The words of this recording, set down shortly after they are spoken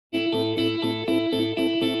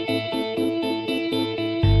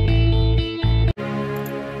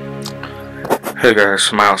Hey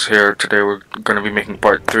guys, Miles here. Today we're going to be making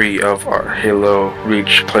part 3 of our Halo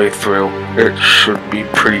Reach playthrough. It should be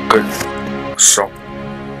pretty good. So,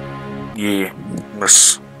 yeah,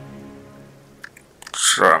 let's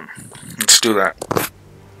do that.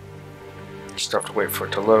 Just have to wait for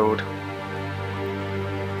it to load.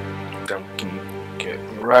 Then we can get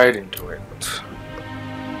right into it.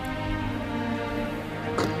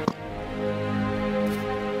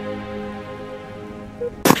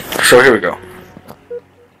 So here we go.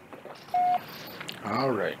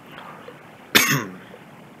 Alright.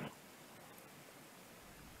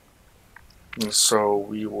 So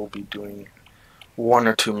we will be doing 1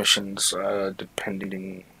 or 2 missions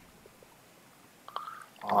depending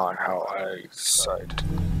on how I decide to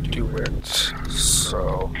do it.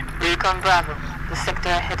 So Recon Bravo, the sector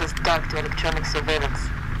ahead is dark to electronic surveillance.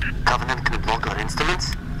 Covenant can block our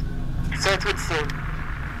instruments? So it would seem.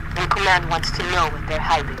 And Command wants to know what they're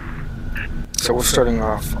hiding. So we're starting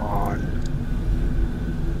off on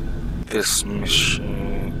this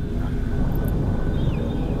mission.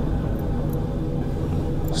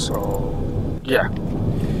 So, yeah.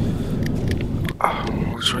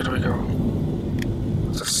 Which way do we go?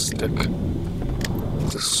 It's a stick.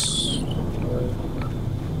 This way.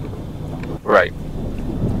 Right.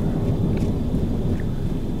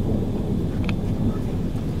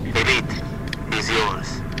 Elite, he's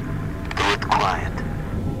yours. Do it quiet.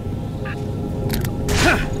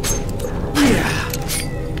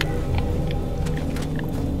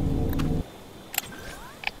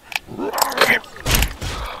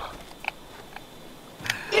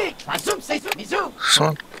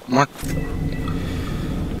 So, what?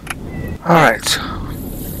 Alright.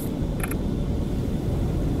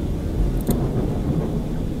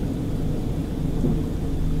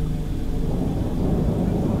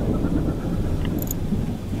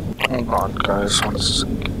 Hold on, guys. 1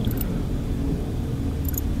 second.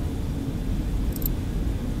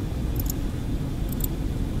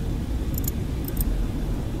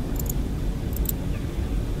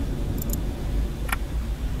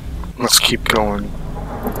 Let's keep going.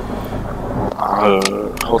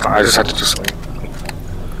 Hold on, I just have to do something.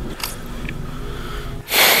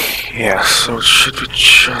 Yeah, so it should be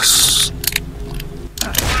just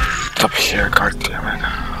up here, god damn it.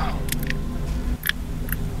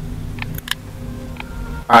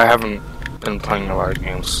 I haven't been playing a lot of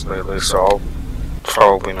games lately, so I'll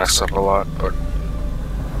probably mess up a lot, but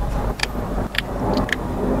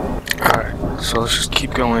alright, so let's just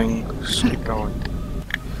keep going.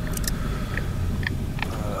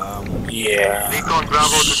 Yeah. Recon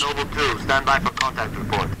Bravo to Noble 2. Stand by for contact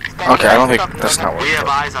report. Okay, I don't think that's not what We have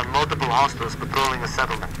eyes on multiple hostiles patrolling the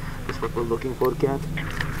settlement. Is what we're looking for, Cat?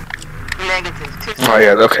 Negative. Oh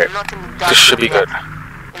yeah, okay. Not in the dark This should be good.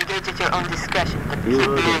 Engage at your own discretion, but You keep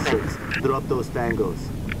heard moving. it. Drop those tangos.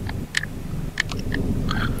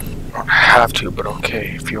 I don't have to, but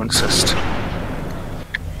okay, if you insist.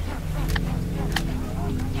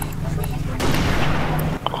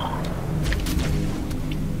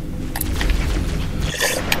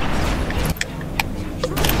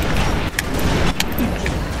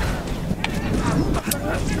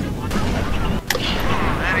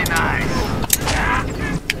 Very nice.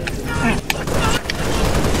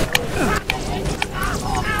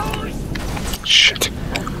 Shit.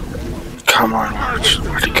 Come on,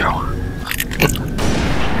 where'd he go?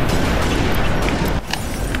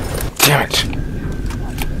 Damn it.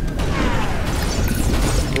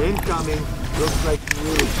 Incoming. Looks like you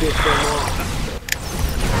really pissed them off.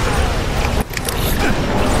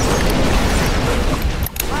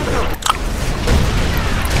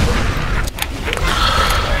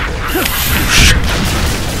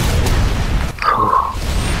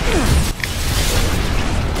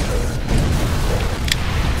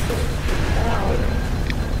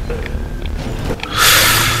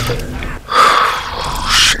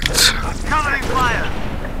 Covering fire!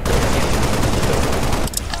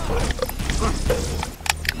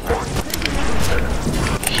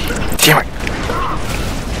 Damn it.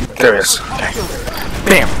 There it is. Okay.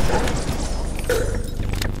 Bam.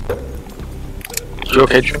 You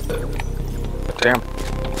okay, Jim? Damn.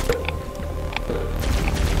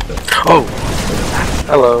 Oh.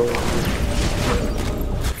 Hello.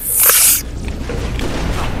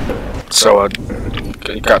 So,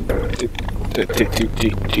 you got.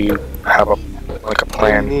 Do you have a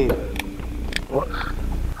plan? What?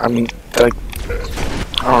 I mean, like,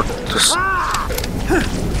 I don't just.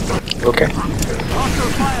 Okay. Also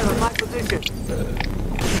fire on my position.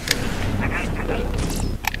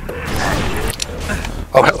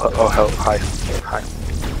 Oh, hello. Oh, hello. Hi. Hi.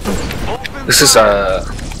 This is,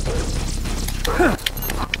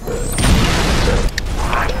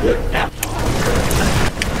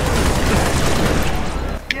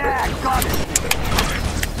 Yeah, got it.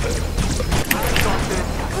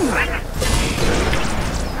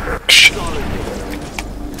 Shit.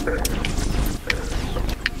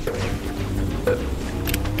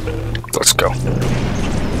 Let's go.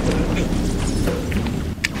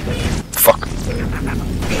 Fuck.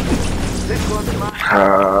 This one's mine.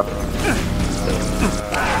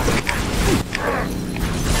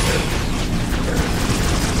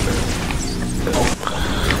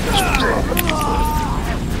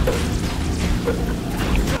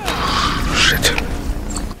 Shit.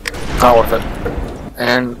 Not worth it.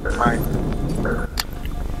 And mine.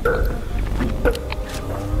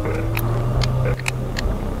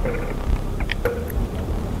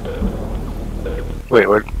 Wait,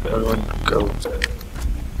 where'd everyone go?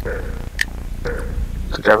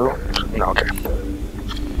 Did everyone? No, okay.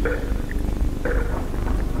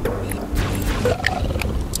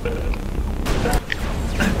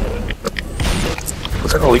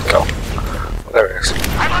 Where'd that leak go? Oh, there it is.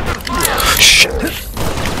 Shit.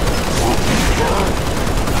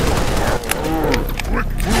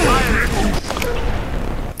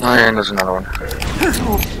 Oh, and there's another one.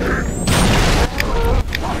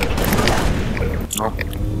 Oh,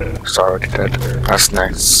 sorry, dead. That's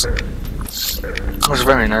nice. That was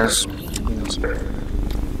very nice.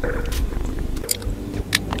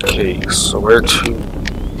 Okay, so where to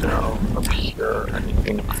now? Up here,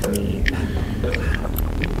 anything for me?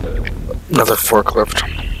 Another forklift.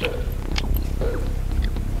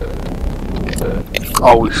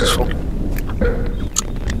 Always useful.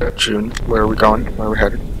 June, where are we going? Where are we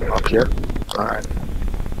headed? Up here? Alright.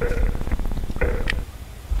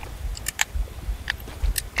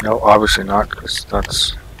 No, obviously not, because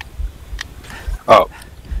that's... Oh.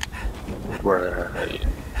 Where...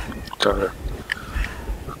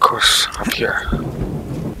 Of course, up here.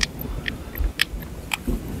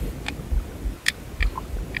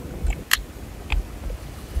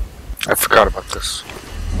 I forgot about this.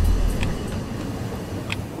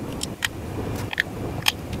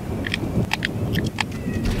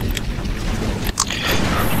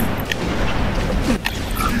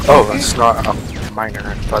 Oh, that's not a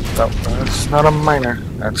minor, but that's not a minor.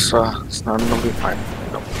 It's not gonna be fine.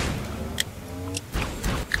 Nope.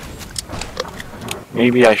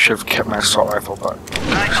 Maybe I should have kept my assault rifle, but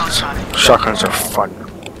shotguns are fun.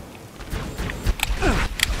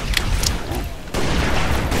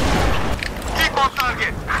 Keep on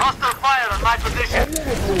target. Hostile fire on my position.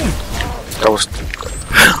 That was...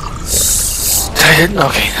 Did I hit?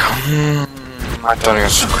 Okay. I thought it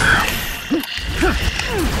was...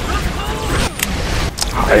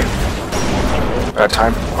 Hey. Bad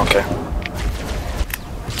time? Okay.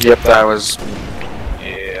 Yep, that was...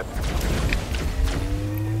 Yep.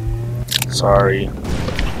 Sorry.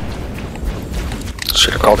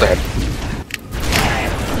 Should have called ahead.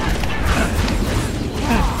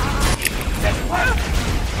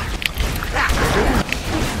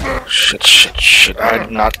 Shit. I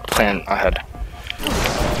did not plan ahead.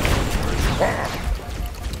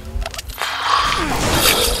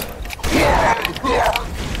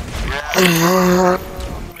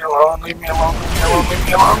 Leave me alone.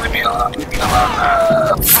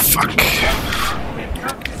 Fuck.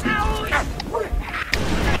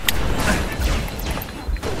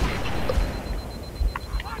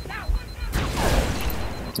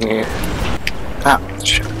 Yeah. Ah,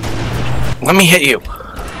 shit. Let me hit you.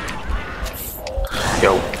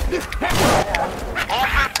 Yo.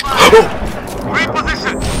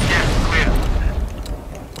 Reposition. Yes, clear.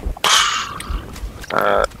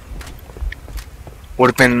 Would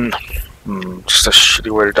have been just a shitty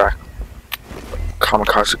way to die.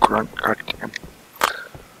 Kamikaze grunt. God damn.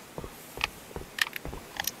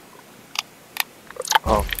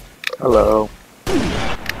 Oh, hello.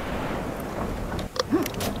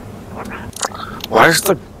 Why is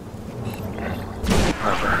the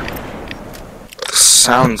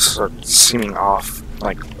sounds are seeming off,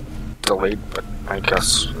 like delayed? But I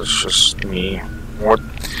guess it's just me. What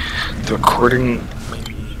the recording?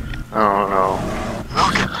 Maybe I don't know.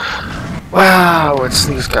 Wow, it's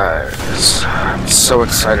these guys. I'm so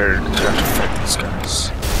excited to have to fight these guys.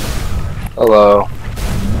 Hello.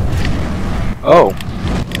 Oh.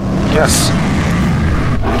 Yes.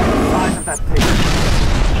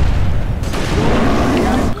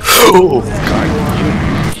 Oh, God.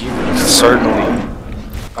 You certainly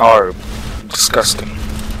are disgusting.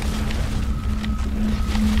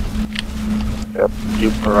 Yep, you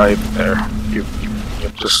right there. You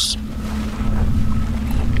just...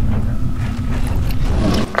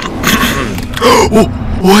 Oh,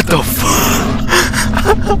 what the fuck?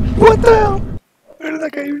 What the hell? Where did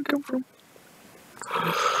that guy guy even come from?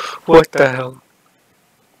 What the hell?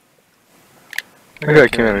 That guy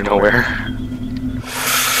came out of nowhere.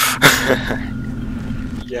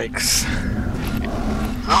 Yikes.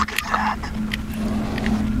 Look at that.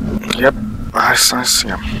 Yep, I see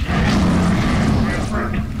him.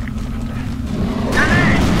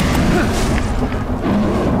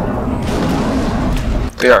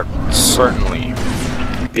 They are certainly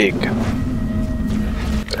big.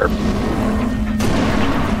 They're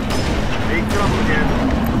Big trouble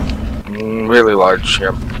again. really large,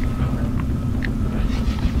 yep.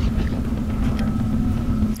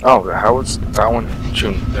 Oh, how was that one?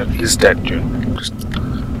 June. He's dead, June. Just...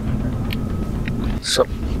 So...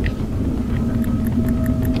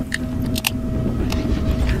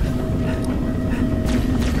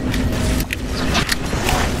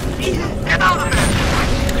 Get out of there!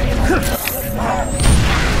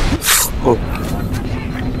 Oh.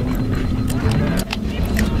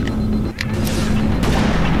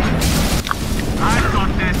 I got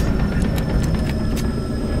this.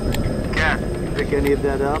 Cat, pick any of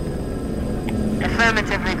that up?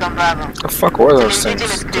 Affirmative, Recon Bravo. The fuck were those It's an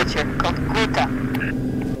things? indigenous creature called Kuta.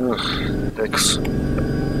 Ugh, dicks.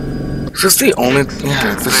 Is this the only...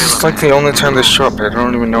 Yeah, this is like the only time they show up. I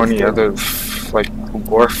don't even know any other, like,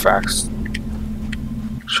 lore facts.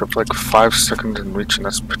 Show up like 5 seconds in reach and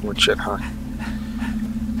that's pretty much it, huh?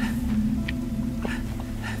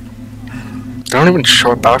 They don't even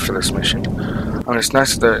show up after this mission. I mean, it's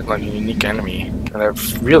nice that they're like a unique enemy. And they're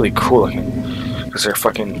really cool looking. Because they're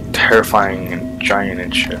fucking terrifying and giant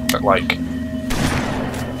and shit. But like...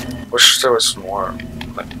 wish there was more,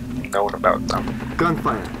 like, known about them.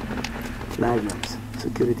 Gunfire. Magnums.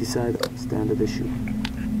 Security side, standard issue.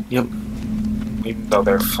 Yep. Even though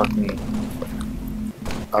they're fucking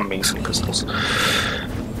amazing pistols.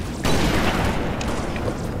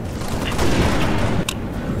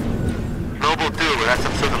 Noble 2, we're at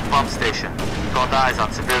some sort of pump station. Got eyes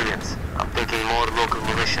on civilians. I'm thinking more local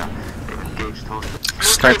militia. They've engaged hostiles.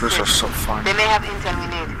 Snipers are so fun. They may have intel we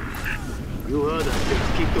need. You heard us.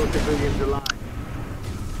 Let's keep those civilians alive.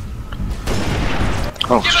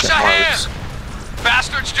 Oh Give us shit, a Marlies. hand!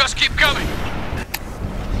 Bastards just keep coming!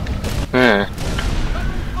 Yeah.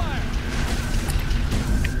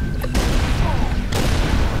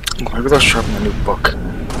 Maybe they'll show up in a new book.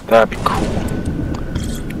 That'd be cool.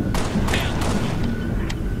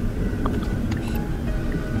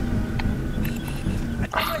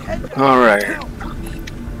 Alright.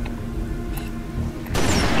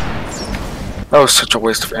 That was such a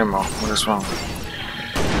waste of ammo. What is wrong?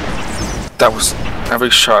 That was... every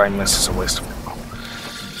shot I miss is a waste of ammo.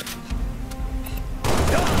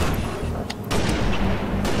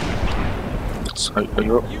 So, are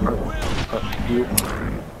you... you...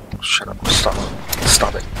 Shut up. Stop.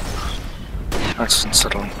 Stop it. That's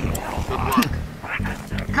unsettling. Good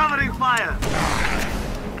work. Covering fire.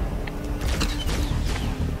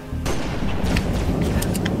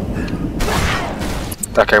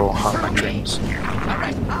 That guy will haunt my dreams.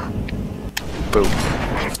 Boom.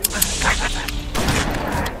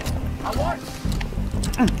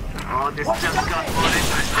 Oh, this just got more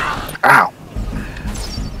interesting. Ow!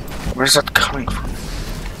 Where's that coming from?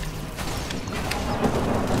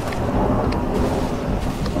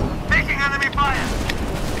 Taking enemy fire.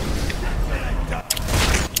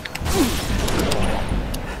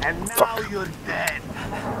 And now Fuck. you're dead.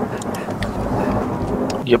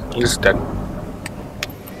 Yep, he's dead. A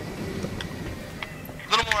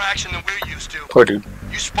little more action than we're used to. Poor dude.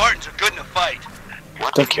 You Spartans are good in a fight.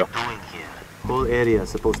 What Thank are you. doing here? Whole area is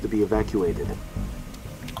supposed to be evacuated.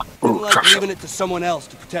 Ooh, Like drop shot. leaving it to someone else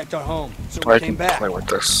to protect our home, so I we can came back play with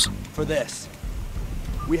this. for this.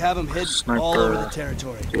 We have them hidden Sniper. all over the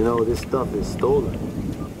territory. You know, this stuff is stolen.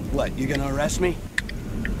 What, you gonna arrest me?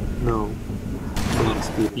 No. Police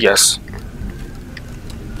people. Yes.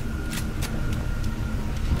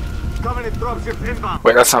 Covenant dropship inbound.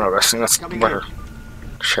 Wait, that's not arresting, that's Coming murder.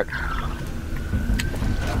 Shit.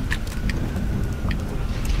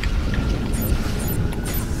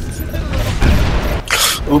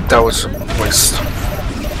 Oop, that was a waste.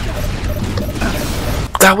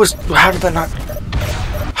 That was... how did that not...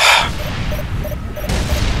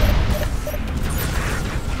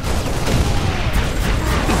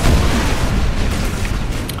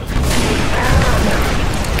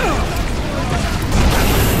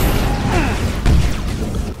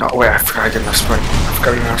 No, wait, I forgot I get enough sprint. I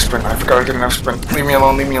forgot I get enough sprint. I forgot I get enough sprint. Leave me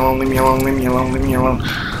alone, leave me alone, leave me alone, leave me alone, leave me alone.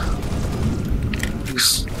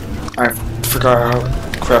 Please. I forgot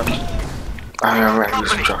how crappy I am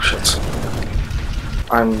using drop shits.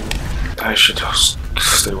 I should just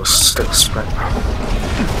stay with sprint.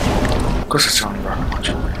 course it's only rocket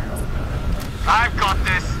launcher. I've got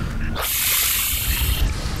this.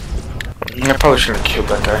 I probably shouldn't have killed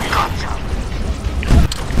that guy. Gotcha.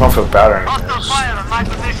 I don't feel bad or anything. Hostile fire on my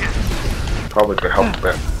position. Probably could help a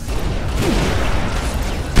bit.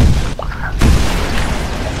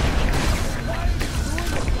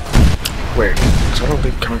 Wait, is that a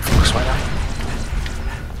lead coming from this way now?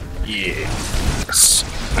 Yes.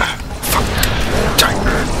 Fuck. Die.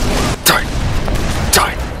 Die.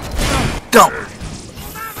 Die. No!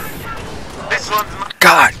 This one's my...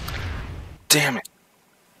 God! Damn it.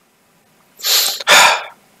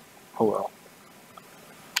 Oh well.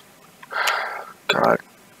 God.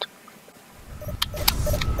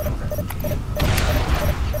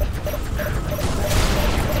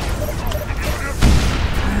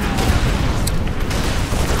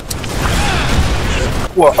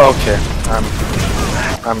 Well, okay.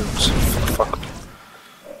 I'm fuck.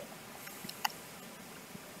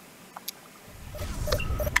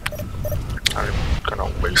 I'm gonna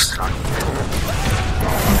waste time.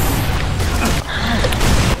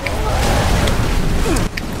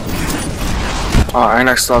 Oh, and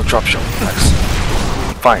I still have drop shot. Nice.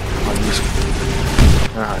 Fine, I'll use it.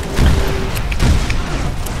 Alright.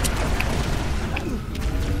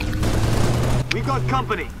 We got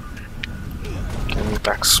company. Give me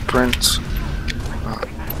back sprint. Is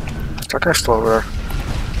that guy still over there?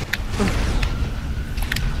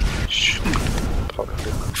 Shit.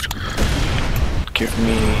 Probably moved. Give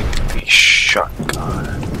me the shotgun.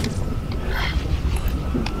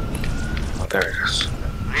 Oh, there it is.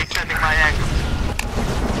 Resetting my angle.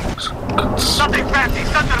 Nothing fancy,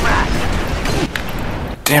 Thundermass!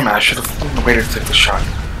 Damn it, I should have waited to take the shot.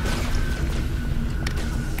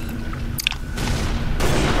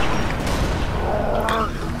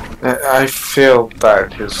 I feel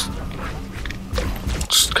that he's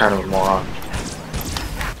just kind of a moron.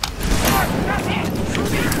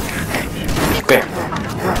 Bam.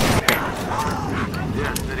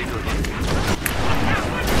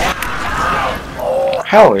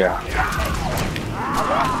 Hell yeah.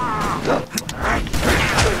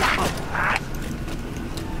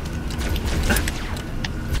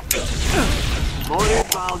 More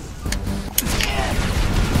inbound.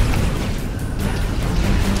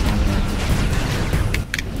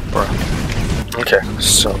 Okay,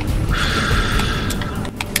 so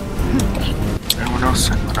anyone else?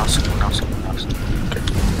 Anyone else? Anyone else? Anyone else? Okay.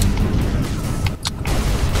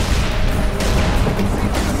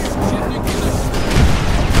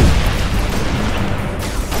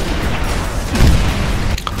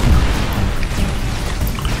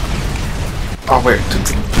 Oh wait,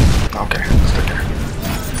 okay, stick there.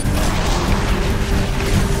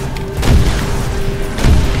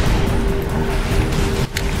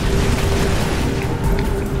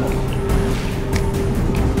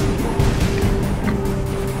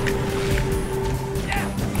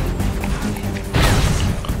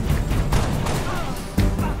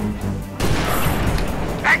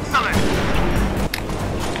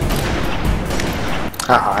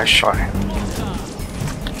 Ah, I shot him.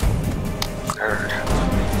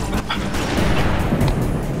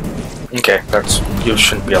 Okay, that's... you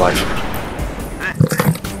shouldn't be alive.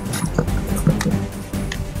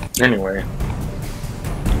 Anyway.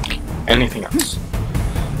 Anything else?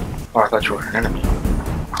 Oh, I thought you were an enemy.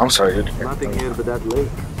 I'm sorry, dude. Nothing here but that lake.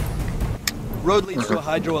 Road leads to a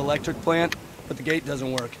hydroelectric plant, but the gate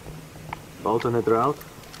doesn't work. Alternate route?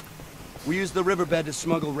 We use the riverbed to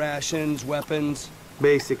smuggle rations, weapons.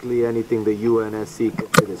 Basically anything the UNSC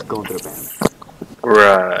considers contraband.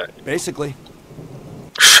 Right. Basically.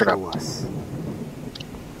 Shut up. Show us.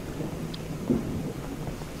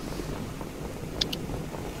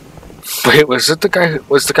 Wait, was it the guy?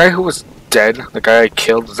 Was the guy who was dead? The guy I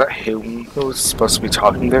killed? Was that him who was supposed to be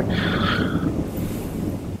talking there?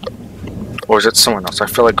 Or is it someone else? I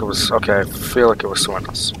feel like it was. Okay, I feel like it was someone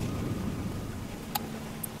else.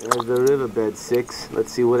 There's the riverbed, 6.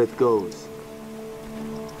 Let's see where it goes.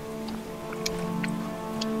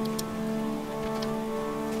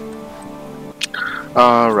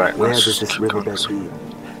 Alright, Where let's does this keep going riverbed this way. lead?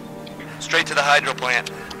 Straight to the hydro plant.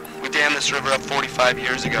 We dammed this river up 45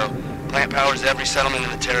 years ago. Plant powers every settlement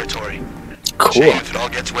in the territory. Cool. Shame if it all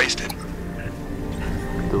gets wasted.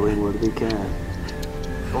 Doing what we can.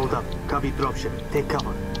 Hold up. Copy dropship. Take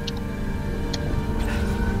cover.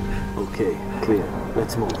 Okay, clear.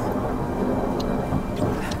 Let's move.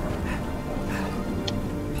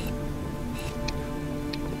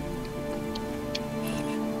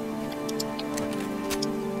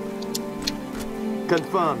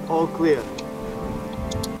 Confirmed. All clear.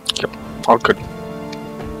 Yep, all good.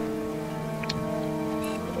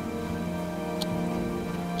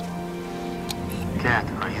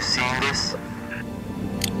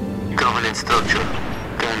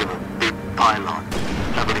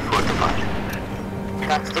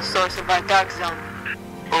 That's the source of our dark zone.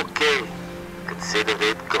 Okay. Consider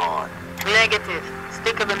it gone. Negative.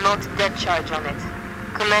 Stick a remote dead charge on it.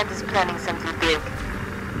 Command is planning something big.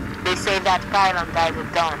 They say that pylon died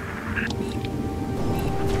at dawn.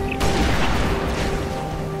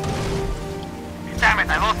 Damn it,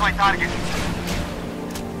 I lost my target.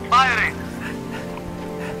 Firing!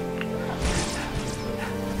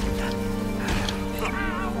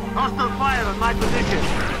 Hostile fire on my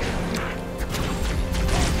position.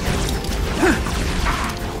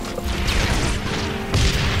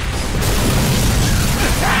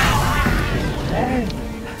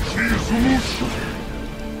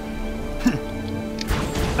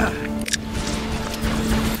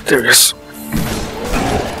 There it is.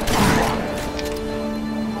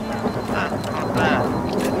 Not bad.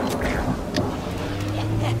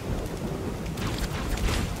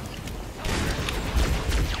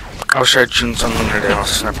 I wish I had June's unlimited ammo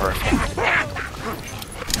sniper rifle.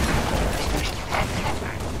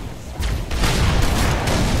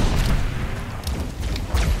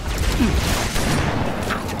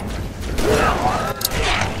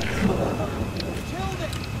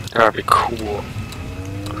 That'd be cool.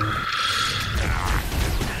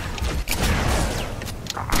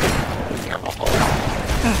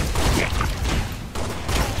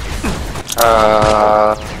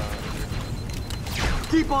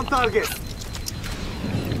 Keep on target.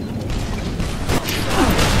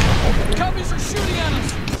 Cubbies are shooting at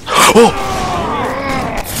us! Oh!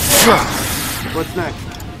 What's next?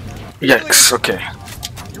 Yikes, okay.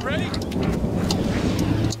 You ready?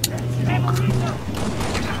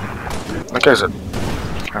 That guy's a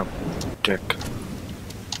dick.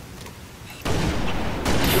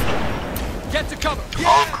 Get to cover!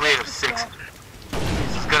 All clear, 6.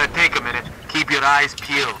 This is gonna take a minute. Keep your eyes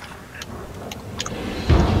peeled.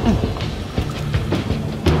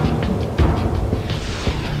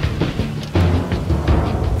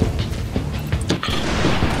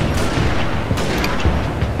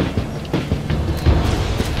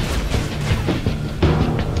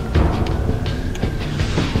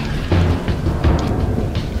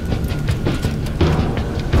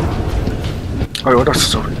 Oh, what else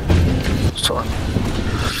is over here? Sorry.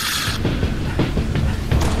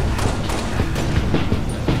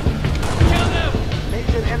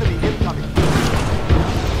 Major enemy incoming.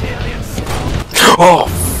 Oh!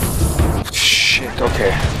 Shit,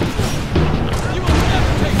 okay. You will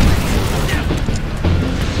never take me!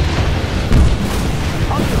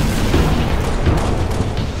 Fire!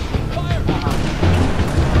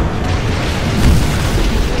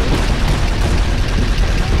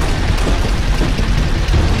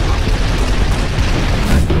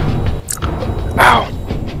 Ow.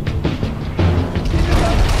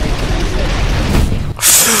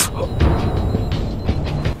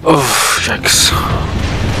 Oh, yikes.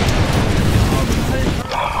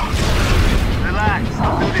 Relax,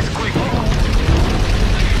 I'll do this quickly.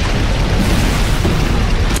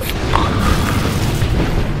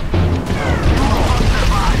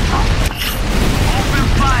 Open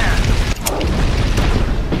fire!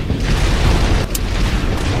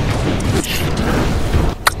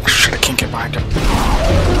 Shit, I can't get behind him.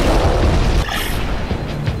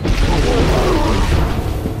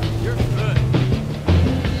 You're good.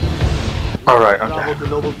 Alright, Bravo okay. to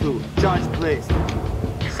Noble 2. Charge placed.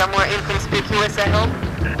 Somewhere inconspicuous, I hope?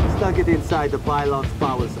 Stuck it inside the pylon's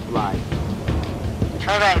power supply.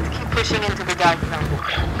 Alright, keep pushing into the dark zone.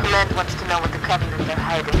 Command wants to know what the Covenant are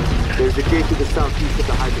hiding. There's a gate to the southeast of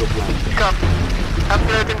the hydro plant. Copy.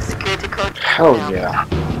 Uploading security code. Hell now. yeah.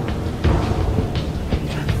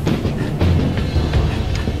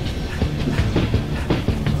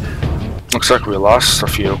 Looks like we lost a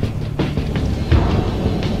few.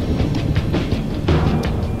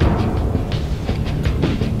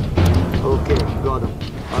 Okay, got him.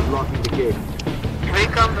 Unlocking the gate.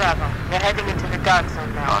 Recon Bravo. We're heading into the dark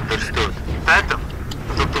zone now. Understood. Phantom!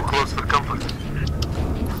 A little too close for comfort.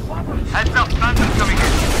 Heads up, Phantom coming in.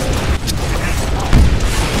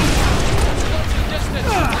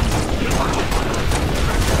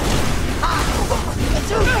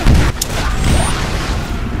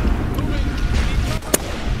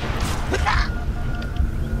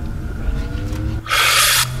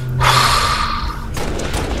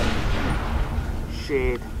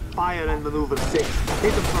 Shit. Fire and maneuver 6.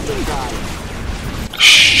 Hit him from the side.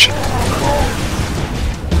 Shit.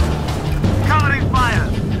 Covering fire!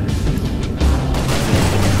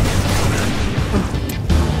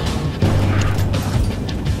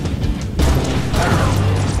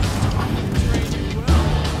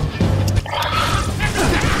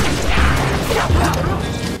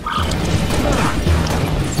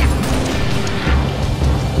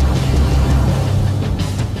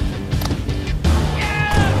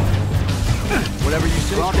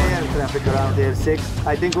 out there, 6.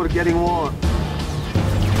 I think we're getting warm.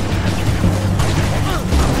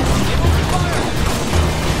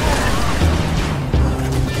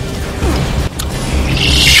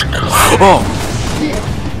 Oh!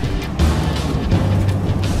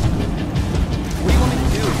 What do you want me to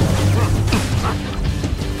do?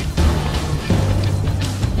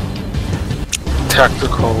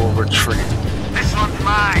 Tactical retreat. This one's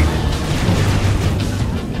mine.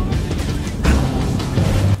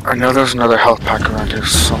 I know there's another health pack around here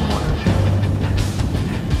somewhere.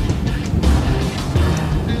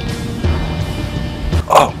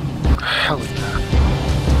 Oh, hell yeah.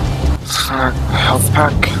 It's not a health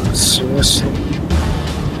pack? Seriously?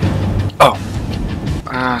 Oh.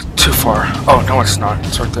 Too far. Oh, no it's not.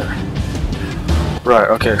 It's right there. Right,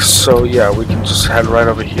 okay, so yeah, we can just head right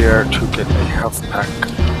over here to get a health pack.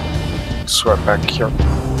 It's right back here.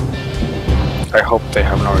 I hope they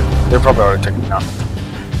haven't already. They're probably already taken it out.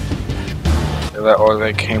 Or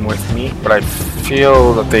they came with me, but I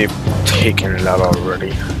feel that they've taken it out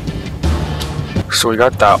already. So we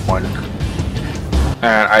got that one.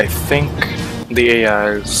 And I think the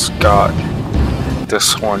AI's got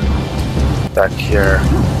this one back here.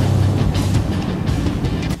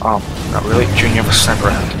 Not really. Junior, you have a sniper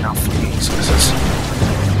rifle now for me. So this is.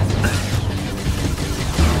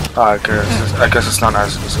 I guess it's not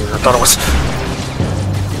as easy as I thought it was.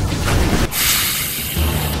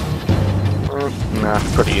 Nah,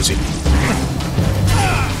 pretty easy.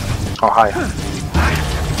 Oh, hi.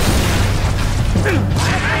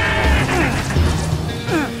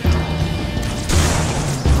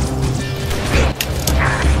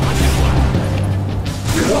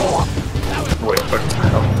 Wait, what the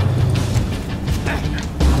hell?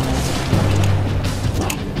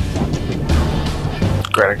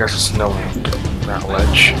 Great, I guess it's no one on that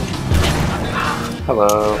ledge.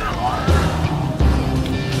 Hello.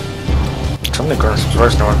 Something got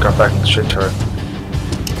surprised no one got back in the shit turret.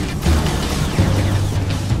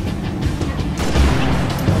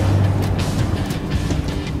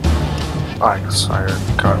 I guess I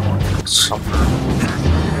got one somewhere.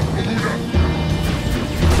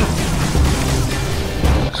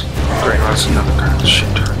 Great, that's another kind of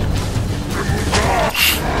shit turret.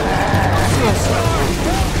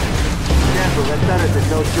 Careful, that turret is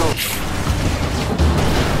no joke.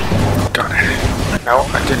 Got it. No, I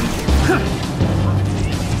didn't.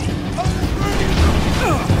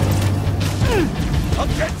 I'll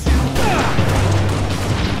get you!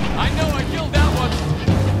 I know I killed that one!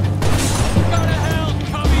 Go to hell,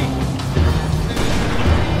 Cubby!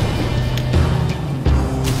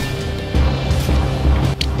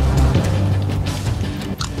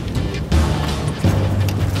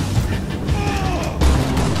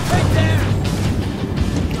 Right there!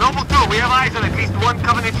 Noble 2, we have eyes on at least one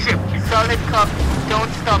Covenant ship. Solid copy.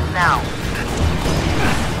 Don't stop now.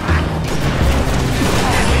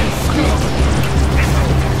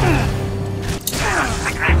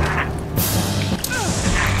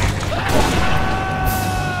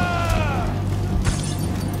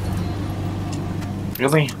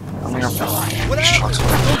 Really? Only have shots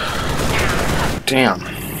left. Damn.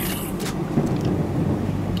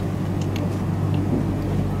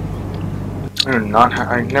 I do not have.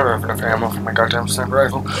 I never have enough ammo for my goddamn sniper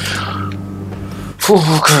rifle.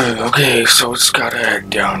 Okay, so it's gotta head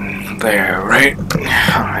down there, right?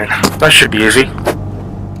 Alright, that should be easy.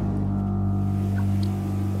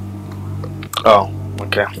 Oh,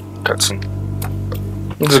 okay. Cutscene.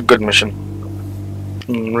 This is a good mission.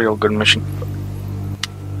 Real good mission.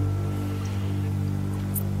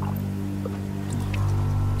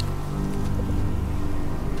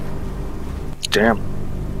 Damn.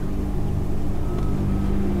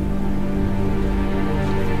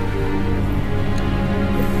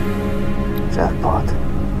 Jackpot.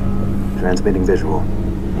 Transmitting visual.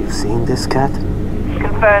 You've seen this, Cat?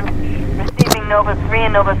 Confirmed. Receiving Nova 3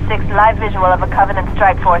 and Nova 6 live visual of a Covenant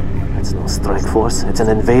strike force. It's no strike force. It's an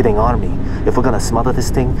invading army. If we're gonna smother this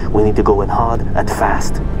thing, we need to go in hard and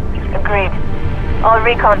fast. Agreed. All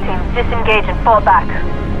recon teams disengage and fall back.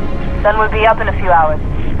 Sun will be up in a few hours,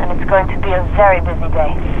 and it's going to be a very busy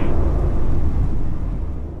day.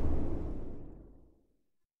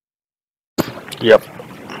 Yep.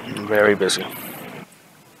 Very busy.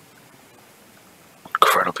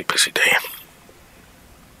 Incredibly busy day.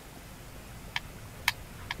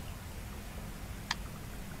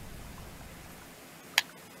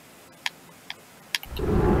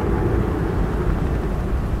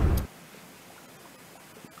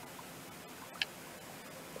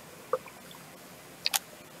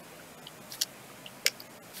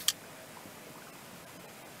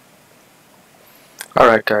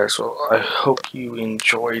 Alright guys, well I hope you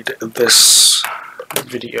enjoyed this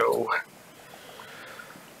video.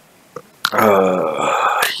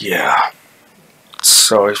 Yeah.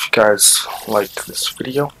 So if you guys liked this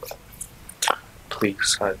video,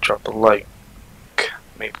 please drop a like,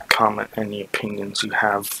 maybe comment any opinions you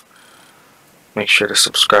have. Make sure to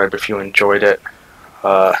subscribe if you enjoyed it.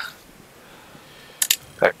 That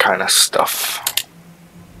kind of stuff.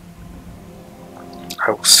 I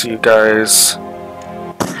will see you guys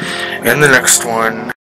in the next one.